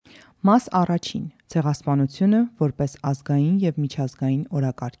Մաս առաջին. ցեղասպանությունը որպես ազգային և միջազգային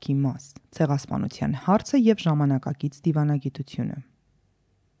օրակարգի մաս, ցեղասպանության հարցը և ժամանակակից դիվանագիտությունը։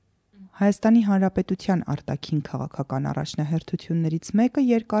 Հայաստանի Հանրապետության արտաքին քաղաքական առաջնահերթություններից մեկը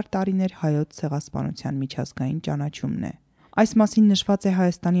երկար տարիներ հայոց ցեղասպանության միջազգային ճանաչումն է։ Այս մասին նշված է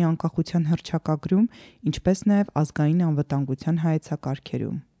Հայաստանի անկախության հռչակագրում, ինչպես նաև ազգային անվտանգության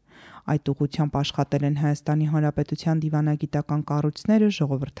հայեցակարգերում։ Այդ ուղղությամբ աշխատել են Հայաստանի Հանրապետության դիվանագիտական կառույցները,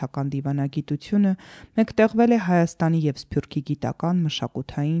 ժողովրդական դիվանագիտությունը, մեկտեղվել է Հայաստանի և Սփյուռքի գիտական,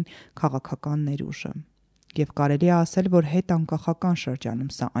 մշակութային, քաղաքական ներուժը։ Եվ կարելի է ասել, որ հետանկախական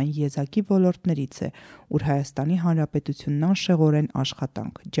շրջանում սա այն եզակի ոլորտներից է, ուր Հայաստանի Հանրապետությունն անշեղորեն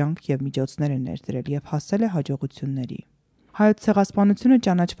աշխատանք, ջանք և միջոցներ է ներդրել և հասել է հաջողությունների։ Հայոց ցեղասպանությունը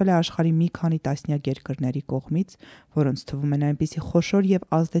ճանաչվել է աշխարհի մի քանի տասնյակ երկրների կողմից, որոնց թվում են այնպիսի խոշոր և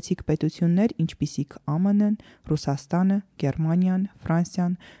ազդեցիկ պետություններ, ինչպիսիք ԱՄՆ-ն, Ռուսաստանը, Գերմանիան,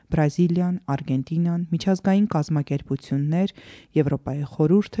 Ֆրանսիան, Բրազիլիան, Արգենտինան, միջազգային կազմակերպություններ, Եվրոպայի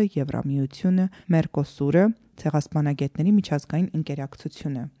խորհուրդը, Եվրամիությունը, Մերկոսուրը, Ցեղասպանագետների միջազգային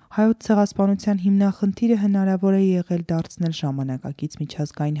ընկերակցությունը։ Հայոց ցեղասպանության հիմնախնդիրը հնարավոր է եղել դարձնել ժամանակակից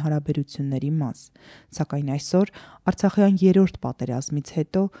միջազգային հարաբերությունների մաս, սակայն այսօր Արցախյան երրորդ պատերազմից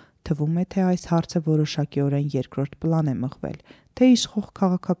հետո թվում է, թե այս հարցը որոշակիորեն երկրորդ պլան է մղվել, թե իշխող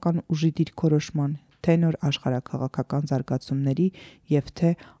քաղաքական ուժի դիրքորոշման, թե նոր աշխարհաքաղաքական զարգացումների և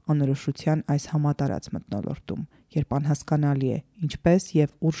թե անորոշության այս համատարած մթնոլորտում, երբ անհասկանալի է ինչպես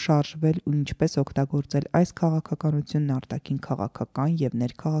և ուր շարժվել ու ինչպես օգտագործել այս քաղաքականությունն արտաքին քաղաքական և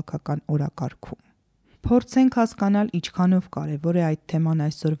ներքաղաքական օրակարգում։ Փորձենք հասկանալ ինչքանով կարևոր է այդ թեման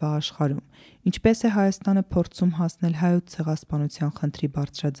այսօրվա աշխարհում, ինչպես է Հայաստանը փորձում հասնել հայոց ցեղասպանության խնդրի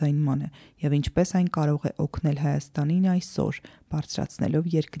բարձրաձայնմանը և ինչպես այն կարող է օգնել Հայաստանին այսօր,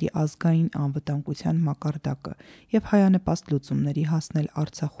 բարձրացնելով երկրի ազգային անվտանգության մակարդակը և հայանպաստ լուծումների հասնել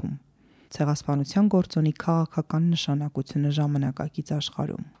Արցախում։ Ցեղասպանության գործոնի քաղաքական նշանակությունը ժամանակակից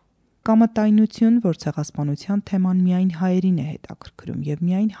աշխարհում։ Կա մտայնություն, որ ցեղասպանության թեման միայն հայերին է հետաքրքրում և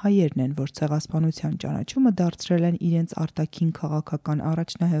միայն հայերն են, որ ցեղասպանության ճանաչումը դարձրել են իրենց արտաքին քաղաքական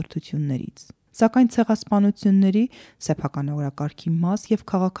առաջնահերթություններից։ Սակայն ցեղասպանությունների սեփական օրակարգի մաս և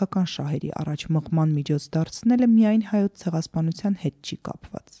քաղաքական շահերի առաջ մղման միջոց դարձնելը միայն հայոց ցեղասպանության հետ չի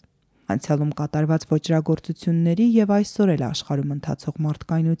կապված։ Անցյալում կատարված ոճրագործությունների և այսօր էլ աշխարհում ընթացող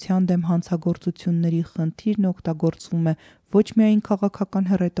մարդկայնության դեմ հանցագործությունների խնդիրն օգտագործվում է ոչ միայն քաղաքական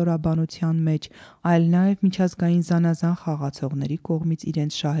հռետորաբանության մեջ, այլ նաև միջազգային զանազան խաղացողների կողմից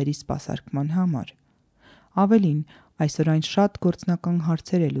իրենց շահերի սպասարկման համար։ Ավելին, այսօր այն շատ գործնական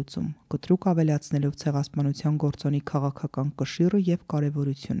հարցեր է լուծում, կտրուկ ավելացնելով ցեղասպանության գործոնի քաղաքական կշիռը և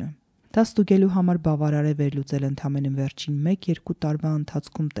կարևորությունը։ Դա ստուգելու համար բավարար է վերլուծել ընդամենը վերջին 1-2 տարվա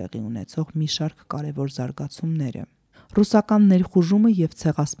ընթացքում տեղի ունեցող մի շարք կարևոր զարգացումները։ Ռուսական ներխուժումը և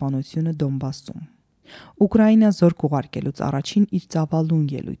ցեղասպանությունը Դոնբասում։ Ուկրաինա զորք ուղարկելուց առաջին իր ծավալուն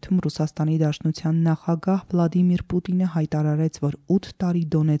ելույթում Ռուսաստանի Դաշնության նախագահ Վլադիմիր Պուտինը հայտարարեց, որ 8 տարի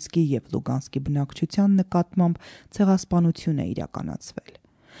Դոնեցկի և Լուգանսկի բնակչության նկատմամբ ցեղասպանություն է իրականացվել։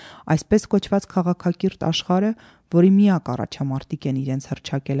 Այսպես կոչված քաղաքակիրթ աշխարհը, որի միակ առաջամարտիկ են իրենց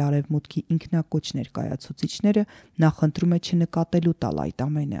հռչակել Արևմուտքի ինքնակոչ ներկայացուցիչները, նախընտրում է չնկատելու տալ այդ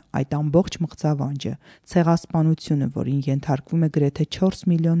ամենը, այդ ամբողջ մղձավանջը, ցեղասպանությունը, որին ենթարկվում է գրեթե 4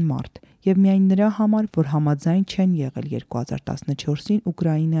 միլիոն մարդ, և միայն նրա համար, որ համաձայն չեն եղել 2014-ին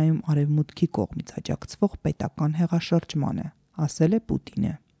Ուկրաինայում Արևմուտքի կողմից աջակցվող պետական հեղաշրջմանը, ասել է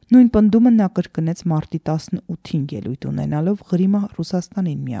Պուտինը։ Նույն պնդումը նա կրկնեց մարտի 18-ին ելույթ ունենալով Ղրիմը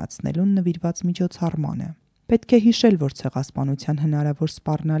Ռուսաստանին միացնելուն նվիրված միջոցառմանը։ Պետք է հիշել, որ ցեղասպանության հնարավոր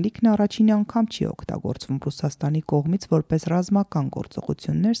սպառնալիքն առաջին անգամ չի օգտագործվում Ռուսաստանի կողմից որպես ռազմական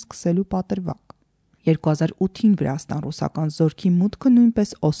գործողություններ սկսելու պատրվակ։ 2008-ին Վրաստան ռուսական զորքի մուտքը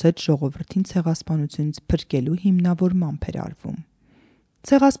նույնպես Օսետ ժողովրդին ցեղասպանությունից փրկելու հիմնավորմամբ էր արվում։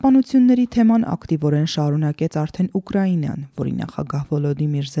 Ցեղասպանությունների թեման ակտիվորեն շարունակեց արդեն Ուկրաինան, որի նախագահ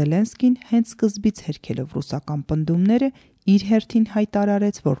Վոլոդիմիր Զելենսկին հենց սկզբից հերքելով ռուսական պնդումները իր հերթին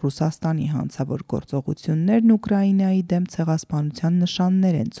հայտարարեց, որ Ռուսաստանի հանցավոր գործողություններն Ուկրաինայի դեմ ցեղասպանության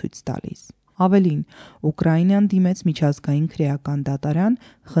նշաններ են ցույց տալիս։ Ավելին, Ուկրաինան դիմեց միջազգային քրեական դատարան,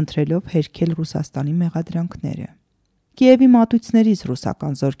 խնդրելով հերքել Ռուսաստանի մեղադրանքները։ Կիևի մատույցներից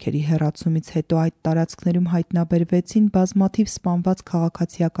ռուսական զորքերի հեռացումից հետո այդ տարածքներում հայտնաբերվեցին բազմաթիվ սպանված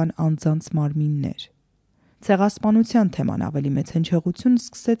քաղաքացիական անձանց մարմիններ։ Ցեղասպանության թեման ավելի մեծ հնչեղություն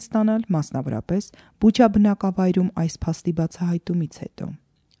սկսեց ստանալ, մասնավորապես, Բուչա բնակավայրում այս փաստի բացահայտումից հետո։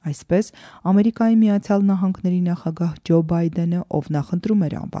 Այսպես, Ամերիկայի Միացյալ Նահանգների նախագահ Ջո Բայդենը, ով նախընտրում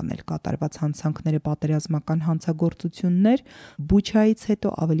էր անվանել կատարված հանցանքները պատերազմական հանցագործություններ, Բուչայից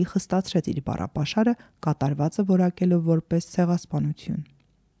հետո ավելի խստացրեց իր բառապաշարը, կատարվածը որակելով որպես ցեղասպանություն։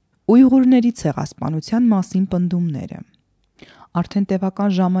 Ույղուրների ցեղասպանության մասին պնդումները։ Արդեն տևական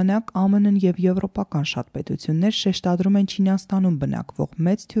ժամանակ ԱՄՆ-ն եւ եվրոպական շատ պետություններ շեշտադրում են Չինաստանում բնակվող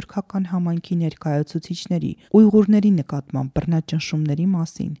մեծ թյուրքական համայնքի ներկայացուցիչների ույղուրների նկատմամբ բռնաճնշումների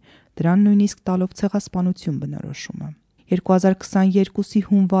մասին, դրան նույնիսկ տալով ցեղասպանություն բնորոշումը։ 2022-ի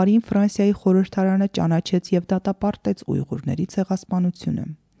հունվարին Ֆրանսիայի խորհրդարանը ճանաչեց եւ դատապարտեց ույղուրների ցեղասպանությունը։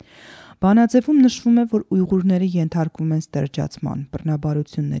 Բանաձևում նշվում է, որ ույղուրները ենթարկվում են ստերջացման,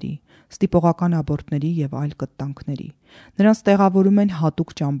 բռնաբարությունների, ստիպողական աբորտների եւ այլ կտանքների։ Նրանց տեղավորում են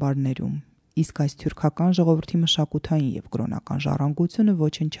հատուկ ճամբարներում, իսկ այս թյուրքական ժողովրդի մշակութային եւ կրոնական ժառանգությունը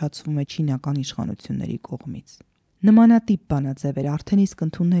ոչնչացվում է չինական իշխանությունների կողմից։ Նմանատիպ բանաձևեր արդեն իսկ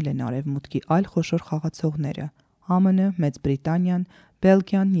ընդունել են Արևմուտքի այլ խոշոր խաղացողները՝ ԱՄՆ, Մեծ Բրիտանիան,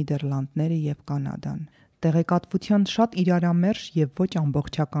 Բելգիան, Նիդերլանդները եւ Կանադան։ Տեղեկատվության շատ իրարամերժ եւ ոչ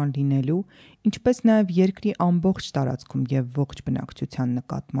ամբողջական լինելու, ինչպես նաեւ երկրի ամբողջ տարածքում եւ ողջ բնակչության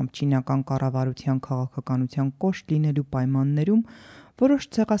նկատմամբ չինական կառավարության քաղաքականության կոշտ լինելու պայմաններում որոշ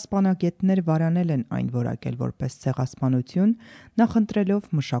ցեղասպանագետներ վարանել են այն որակել որպես ցեղասպանություն,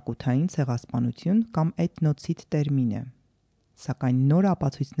 նախընտրելով մշակութային ցեղասպանություն կամ էթնոցիդ տերմինը։ Սակայն նոր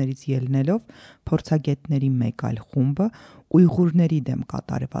ապացույցներից ելնելով փորձագետների մեկ այլ խումբը ույղուրների դեմ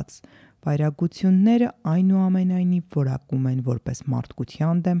կատարված վայրագությունները այնուամենայնիվ որակում են որպես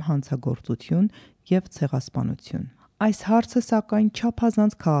մարդկության դեմ հանցագործություն եւ ցեղասպանություն։ Այս հարցը սակայն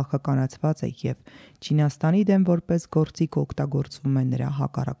չափազանց քաղաքականացված է եւ Չինաստանի դեմ որպես գործիք օգտագործվում է նրա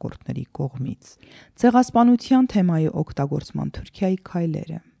հակառակորդների կողմից։ Ցեղասպանության թեմայի օգտագործման Թուրքիայի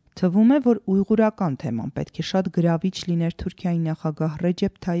քայլերը։ Թվում է, որ ույղուրական թեման պետք է շատ գրավիչ լիներ Թուրքիայի նախագահ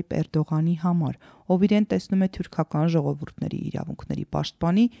Ռեջեփ Թայիպ Էրդողանի համար, ով իրեն տեսնում է թուրքական ժողովուրդների իրավունքների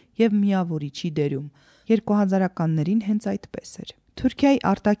պաշտպանի եւ միավորիչի դերում։ 2000-ականներին հենց այդպես էր։ Թուրքիայի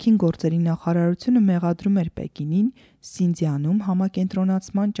արտաքին գործերի նախարարությունը մեղադրում էր Պեկինին Սինձիանում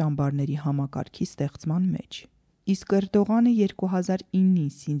համակենտրոնացման ճամբարների համակարգի ստեղծման մեջ։ Իսկ Էրդողանը 2009-ին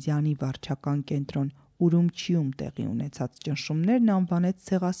Սինձիանի վարչական կենտրոն Ուրումչիում տեղի ունեցած ճնշումներն անվանեց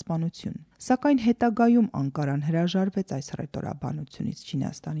ցեղասպանություն։ Սակայն հետագայում Անկարան հրաժարվեց այս ռետորաբանությունից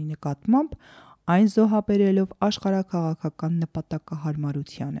Չինաստանի նկատմամբ, այն զոհաբերելով աշխարհաքաղաքական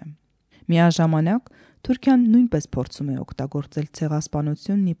նպատակահարմարությանը։ Միաժամանակ Թուրքիան նույնպես փորձում է օգտագործել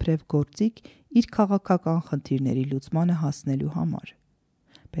ցեղասպանությունն իբրև գործիք իր քաղաքական խնդիրների լուծմանը հասնելու համար։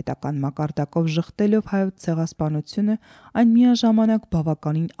 Պետական մակարդակով ժխտելով հայոց ցեղասպանությունը, այն միաժամանակ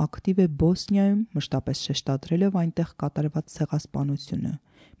բավականին ակտիվ է Բոսնիայում, մշտապես շեշտադրելով այնտեղ կատարված ցեղասպանությունը։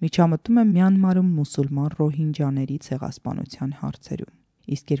 Միջամտում է Մյանմարում մուսուլման ռոհինջաների ցեղասպանության հարցերում։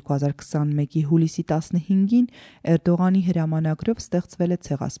 Իսկ 2021-ի հուլիսի 15-ին Էրդողանի հրամանագրով ստեղծվել է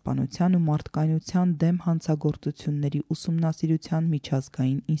ցեղասպանության ու մարդկայնության դեմ հանցագործությունների ուսումնասիրության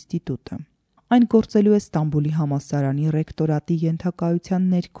միջազգային ինստիտուտը։ Այն գործելու է Ստամբուլի համալսարանի ռեկտորատի ենթակայության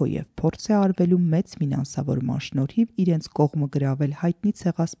ներքո եւ փորձ է արվելու մեծ ֆինանսավորման շնորհիվ իրենց կողմը գրավել հայտնի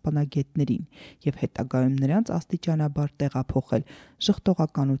ցեղասպանագետներին եւ հետագայում նրանց աստիճանաբար տեղափոխել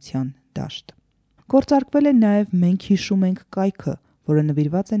ժխտողականության դաշտ։ Գործարկվել է նաեւ «Մենք հիշում ենք» կայքը, որը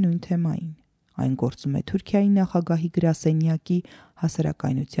նվիրված է նույն թեմային։ Այն գործում է Թուրքիայի նախագահի գրասենյակի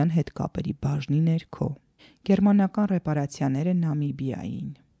հասարակայնության հետ կապերի բաժնի ներքո։ Գերմանական ռեպարացիաները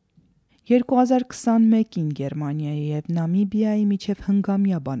Նամիբիային։ 2021-ին Գերմանիայի եւ Նամիբիայի միջև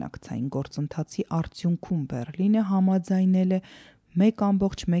հնգամյա բանակցային գործընթացի արդյունքում Բեռլինը համաձայնել է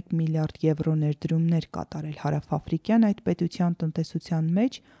 1.1 միլիարդ եվրո ներդրումներ կատարել հարավաֆրիկյան այդ պետության տնտեսության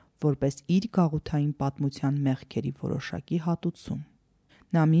մեջ որպես իր գաղութային պատմության մեղքերի որոշակի հատուցում։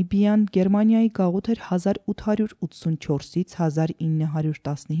 Նամիբիան Գերմանիայի գաղութ էր 1884-ից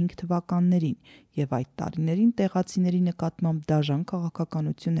 1915 թվականներին եւ այդ տարիներին տեղացիների նկատմամբ դաժան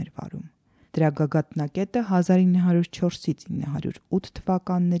քաղաքականություն էր վարում։ Դրա գագաթնակետը 1904-ից 1908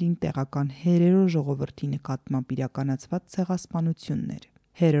 թվականներին տեղական հերերո ժողովրդի նկատմամբ իրականացված ցեղասպանությունն էր։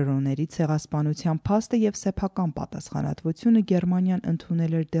 Հերերոների ցեղասպանության փաստը եւ սեփական պատասխանատվությունը Գերմանիան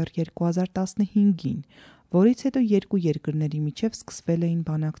ընդունել էր դեռ 2015-ին, որից հետո երկու երկրների միջև սկսվել էին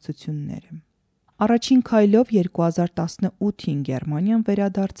բանակցությունները։ Առաջին քայլով 2018-ին Գերմանիան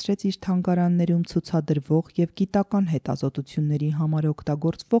վերադարձրեց իր թանգարաններում ցուցադրվող եւ գիտական հետազոտությունների համար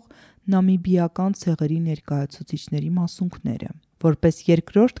օգտագործվող նամիբիական ցեղերի ներկայացուցիչների մասունքները։ Որպես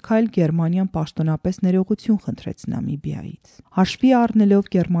երկրորդ քայլ Գերմանիան պաշտոնապես ներողություն խնդրեց Նամիբիայից։ Հաշվի առնելով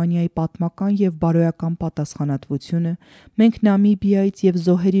Գերմանիայի պատմական եւ բարոյական պատասխանատվությունը, մենք Նամիբիայից եւ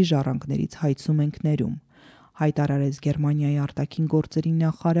զոհերի ժառանգներից հայցում ենք ներում, հայտարարեց Գերմանիայի արտաքին գործերի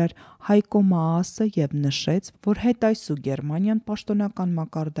նախարար Հայկո Մաասը եւ նշեց, որ հետայսու Գերմանիան պաշտոնական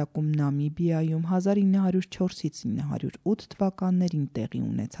մակարդակում Նամիբիայում 1904-ից 1908 թվականներին տեղի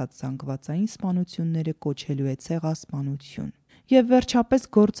ունեցած զանգվածային սպանությունները կոչելու է ցեղասպանություն։ Եվ վերջապես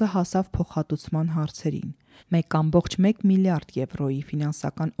գործը հասավ փոխհատուցման հարցերին։ 1.1 միլիարդ եվրոյի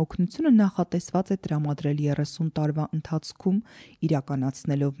ֆինանսական օգնությունը նախատեսված է տրամադրել 30 տարվա ընթացքում,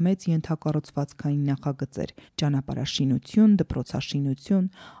 իրականացնելով մեծ ենթակառուցվածքային նախագծեր՝ ճանապարհաշինություն, դպրոցաշինություն,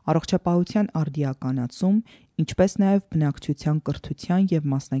 առողջապահության արդիականացում, ինչպես նաև բնակչության կրթության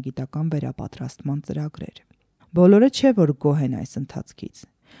և մասնագիտական վերապատրաստման ծրագրեր։ Բոլորը չէ, որ գոհ են այս ընթացքից։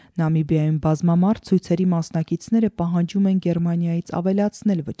 Նամիբիայում բազմամարդ ցույցերի մասնակիցները պահանջում են Գերմանիայից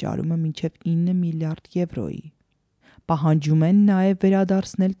ավելացնել վճարումը մինչև 9 միլիարդ եվրոյի։ Պահանջում են նաև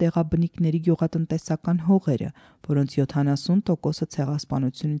վերադարձնել տեղաբնիկների գյուղատնտեսական հողերը, որոնց 70%-ը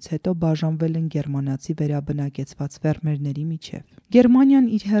ցեղասպանությունից հետո բաժանվել են գերմանացի վերաբնակեցված ֆերմերների միջև։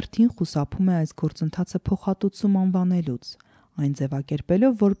 Գերմանիան իր հերթին խուսափում է այս գործընթացը փոխհատուցում անվանելուց, այն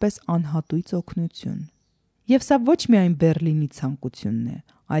ձևակերպելով որպես անհատույց օգնություն։ Եվ սա ոչ միայն Բեռլինի ցանկությունն է,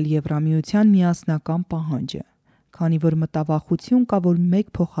 այլ Եվրամիության միասնական պահանջը, քանի որ մտավախություն կա, որ մեկ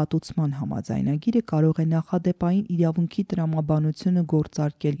փոխհատուցման համաձայնագիրը կարող է նախադեպային իրավունքի տրամաբանությունը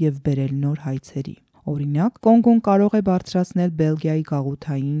գործարկել և բերել նոր հայցերի։ Օրինակ, Կոնգոն կարող է բարձրացնել Բելգիայի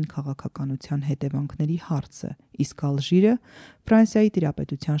գաղութային քաղաքականության հետևանքների հարցը, իսկ Ալժիրը՝ Ֆրանսիայի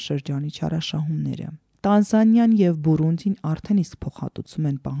տիրապետության շրջանի չարաշահումները։ Տանզանիան և Բուրունդին արդեն իսկ փոխհատուցում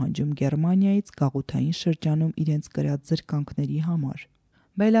են պահանջում Գերմանիայից գաղութային շրջանում իրենց կրած զրկանքների համար։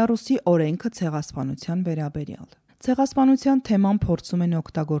 Բելարուսի օրենքը ցեղասպանության վերաբերյալ։ Ցեղասպանության թեման փորձում են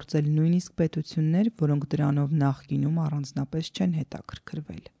օգտագործել նույնիսկ պետություններ, որոնք դրանով նախկինում առանձնապես չեն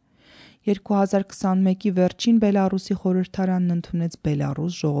հետաքրքրվել։ 2021-ի վերջին Բելարուսի խորհրդարանն ընդունեց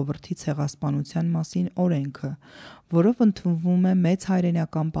Բելարուս ժողովրդի ցեղասպանության մասին օրենքը, որով ընդունվում է մեծ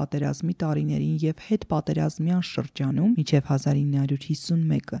հայրենական պատերազմի տարիներին և հետպատերազմյան շրջանում մինչև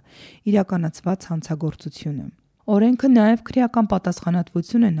 1951-ը իրականացված հանցագործությունը։ Օրենքը նաև քրեական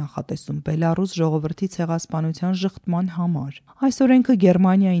պատասխանատվություն է նախատեսում Բելարուս ժողովրդի ցեղասպանության ժխտման համար։ Այս օրենքը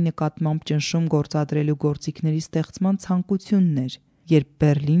Գերմանիայի նկատմամբ ճնշում գործադրելու գործիքների ստեղծման ցանկությունն էր, երբ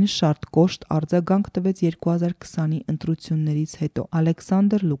Բեռլինը շատ կոշտ արձագանք տվեց 2020-ի ընտրություններից հետո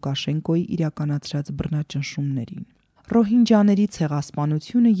Ալեքսանդր Լուկաշենկոյի իրականացրած բռնաճնշումներին։ Ռոհինջաների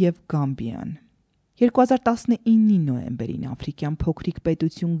ցեղասպանությունը և Գամբիան։ 2019-ի նոյեմբերին աֆրիկյան փոքրիկ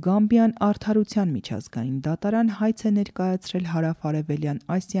պետություն Գամբիան Արդարության միջազգային դատարան հայց է ներկայացրել հարավ-արևելյան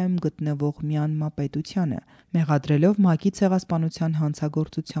Ասիայում գտնվող Մյանմա պետությանը, մեղադրելով ՄԱԿ-ի ցեղասպանության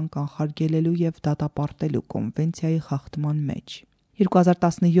հանցագործության կանխարգելելու և դատապարտելու կոնվենցիայի խախտման մեջ։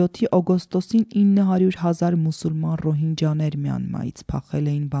 2017-ի օգոստոսին 900,000 մուսուլման ռոհինջաներ Մյանմայից փախել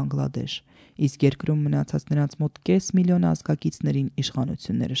էին Բանգլադեշ, իսկ երկրում մնացած նրանց մոտ կես միլիոն ազգակիցներին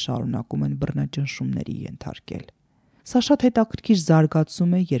իշխանությունները շարունակում են բռնաճնշումների ենթարկել։ Սա շատ հետաքրքիր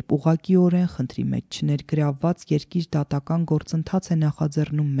զարգացում է, երբ ուղղակիորեն խնդրի մեջ չներգրավված երկիր դատական գործընթաց է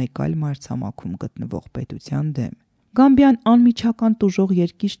նախաձեռնում մեկ այլ մայրցամաքում գտնվող պետության դեմ։ Գամբիան անմիջական տուժող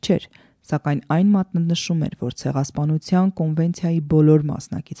երկիր չէր, սակայն այն մատնանշում էր, որ ցեղասպանության կոնվենցիայի բոլոր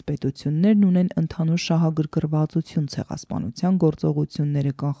մասնակից պետություններն ունեն ընդհանուր շահագրգռվածություն ցեղասպանության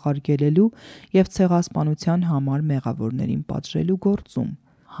գործողությունները կանխարգելելու և ցեղասպանության համար մեղավորներին պատժելու գործում,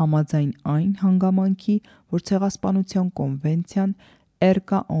 համաձայն այն հանգամանքի, որ ցեղասպանության կոնվենցիան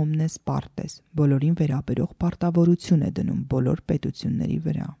Erga omnes partes բոլորին վերաբերող պարտավորություն է դնում բոլոր պետությունների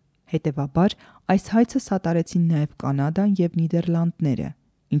վրա։ Հետևաբար, այս հայցը սատարեցին նաև Կանադան և Նիդերլանդները,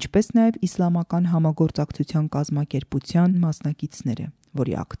 ինչպես նաև Իսլամական համագործակցության կազմակերպության մասնակիցները,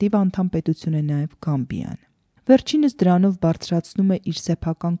 որի ակտիվ անդամ պետություն է նաև Գամբիան։ Վերջինս դրանով բարձրացնում է իր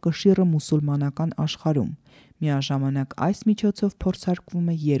սեփական կշիռը մուսուլմանական աշխարհում։ Միաժամանակ այս միջոցով փորձարկվում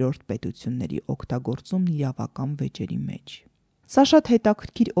է երրորդ պետությունների օգտագործումն իրավական վեճերի մեջ։ Սա շատ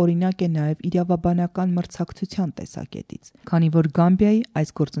հետաքրքիր օրինակ է նաև իրավաբանական մրցակցության տեսակետից, քանի որ Գամբիայի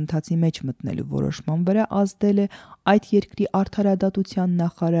այս գործընթացի մեջ մտնելու որոշման վրա ազդել է այդ երկրի արդարադատության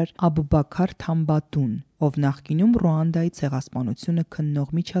նախարար Աբուբաքար Թամբատուն, ով նախկինում Ռուանդայի ցեղասպանությունը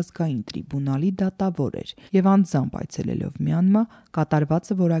քննող միջազգային տրիբունալի դատավոր էր և անձամբ այցելելով Մյանմա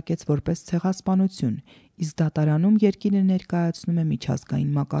կատարվածը որակեց որպես ցեղասպանություն, իսկ դատարանում երկիրը ներկայացնում է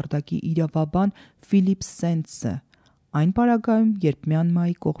միջազգային մակարդակի իրավաբան Ֆիլիպ Սենտսը, այն պարագայում, երբ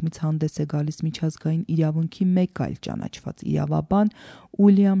Մյանմայի կողմից հանդես է գալիս միջազգային իրավունքի մեկ այլ ճանաչված իրավաբան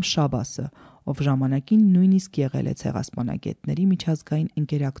Ուիլյամ Շաբասը, ով ժամանակին նույնիսկ եղել է ցեղասպանագետների միջազգային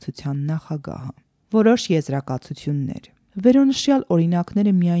ընկերակցության նախագահը։ Որոշ եզրակացություններ։ Վերոնշյալ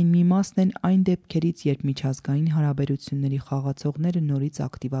օրինակները միայն մի մասն են այն դեպքերից, երբ միջազգային հարաբերությունների խաղացողները նորից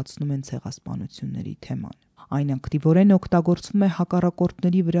ակտիվացնում են ցեղասպանությունների թեման։ Այն ակտիվորեն օգտագործվում է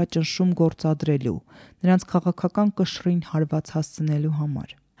հակառակորդների վրա ճնշում գործադրելու, նրանց քաղաքական կշռին հարված հասցնելու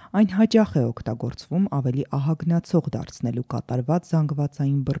համար։ Այն հաճախ է օգտագործվում ավելի ահագնացող դարձնելու կատարված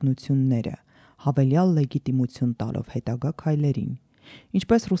զանգվածային բռնությունները, հավելյալ լեգիտիմություն տալով հետագա քայլերին։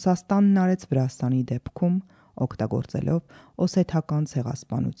 Ինչպես Ռուսաստանն արեց Վրաստանի դեպքում, օգտագործելով օսեթական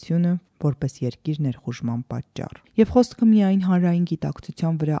ցեղասպանությունը որպես երկիր ներխուժման պատճառ։ Եվ խոսքը միայն հանրային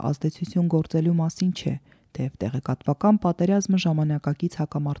գիտակցության վրա ազդեցություն գործելու մասին չէ, թեև տեղեկատվական պատերազմը ժամանակակից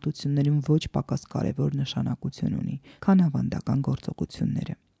հակամարտություններում ոչ պակաս կարևոր նշանակություն ունի, քան ավանդական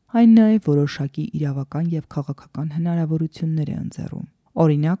գործողությունները։ Այն նաև որոշակի իրավական եւ քաղաքական հնարավորություններ է ընձեռում։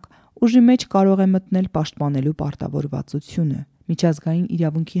 Օրինակ, ուժի մեջ կարող է մտնել պաշտպանելու պարտավորվածությունը, միջազգային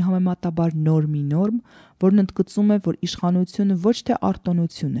իրավունքի համեմատաբար նորմի նորմ, որն ընդգծում է, որ իշխանությունը ոչ թե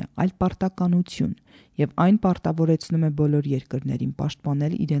արտոնություն է, այլ պարտականություն, եւ այն պարտավորեցնում է բոլոր երկրներին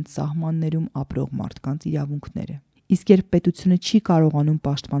պաշտպանել իրենց սահմաններում ապրող մարդկանց իրավունքները։ Իսկ երբ պետությունը չի կարողանում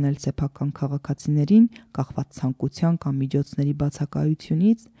պաշտպանել սեփական քաղաքացիներին, կախված ցանկության կամ միջոցների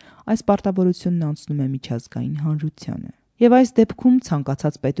բացակայությունից, այս պարտավորությունն անցնում է միջազգային հանրությանը։ Եվ այս դեպքում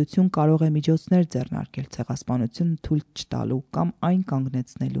ցանկացած պետություն կարող է միջոցներ ձեռնարկել ցեղասպանությունը թույլ չտալու կամ այն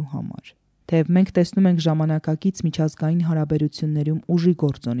կանգնեցնելու համար։ Թեև մենք տեսնում ենք ժամանակակից միջազգային հարաբերություններում ուժի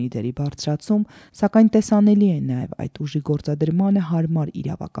գործոնի դերի բարձրացում, սակայն տեսանելի է նաև այդ ուժի գործադրմանը հարմար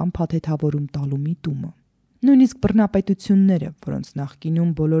իրավական փաթեթավորում տալու միտումը։ Նույնիսկ բռնապետությունները, որոնց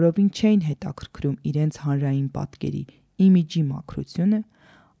նախկինում բոլորովին չէին հետաքրքրում իրենց հանրային պատկերի իմիջի մաքրությունը,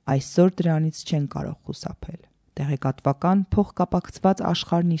 այսօր դրանից չեն կարող խուսափել։ Տեղեկատվական փոխկապակցված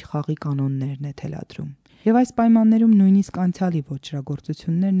աշխարհն իր խաղի կանոններն է թելադրում։ Եվ այս պայմաններում նույնիսկ անցյալի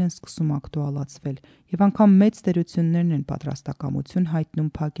ոճրագործություններն են սկսում ակտուալացվել, եւ անգամ մեծ տերություններն են պատրաստակամություն հայտնում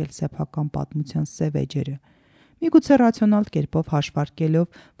փակել սեփական պատմության սև էջերը, միգուցե ռացիոնալ կերպով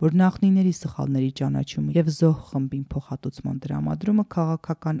հաշվարկելով, որ նախնիների սխալների ճանաչումը եւ զոհ խմբին փոխհատուցման տրամադրումը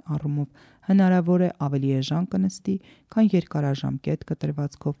քաղաքական առումով հնարավոր է ավելի էժան կնստի, քան երկարաժամկետ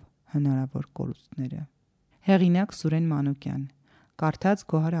կտրվածքով հնարավոր կորուստները։ Հեղինակ Սուրեն Մանուկյան, կարդաց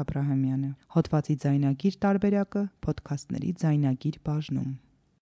Գոհար Աբրահամյանը, հոդվածի ձայնագիր տարբերակը Փոդքասթների ձայնագիր բաժնում։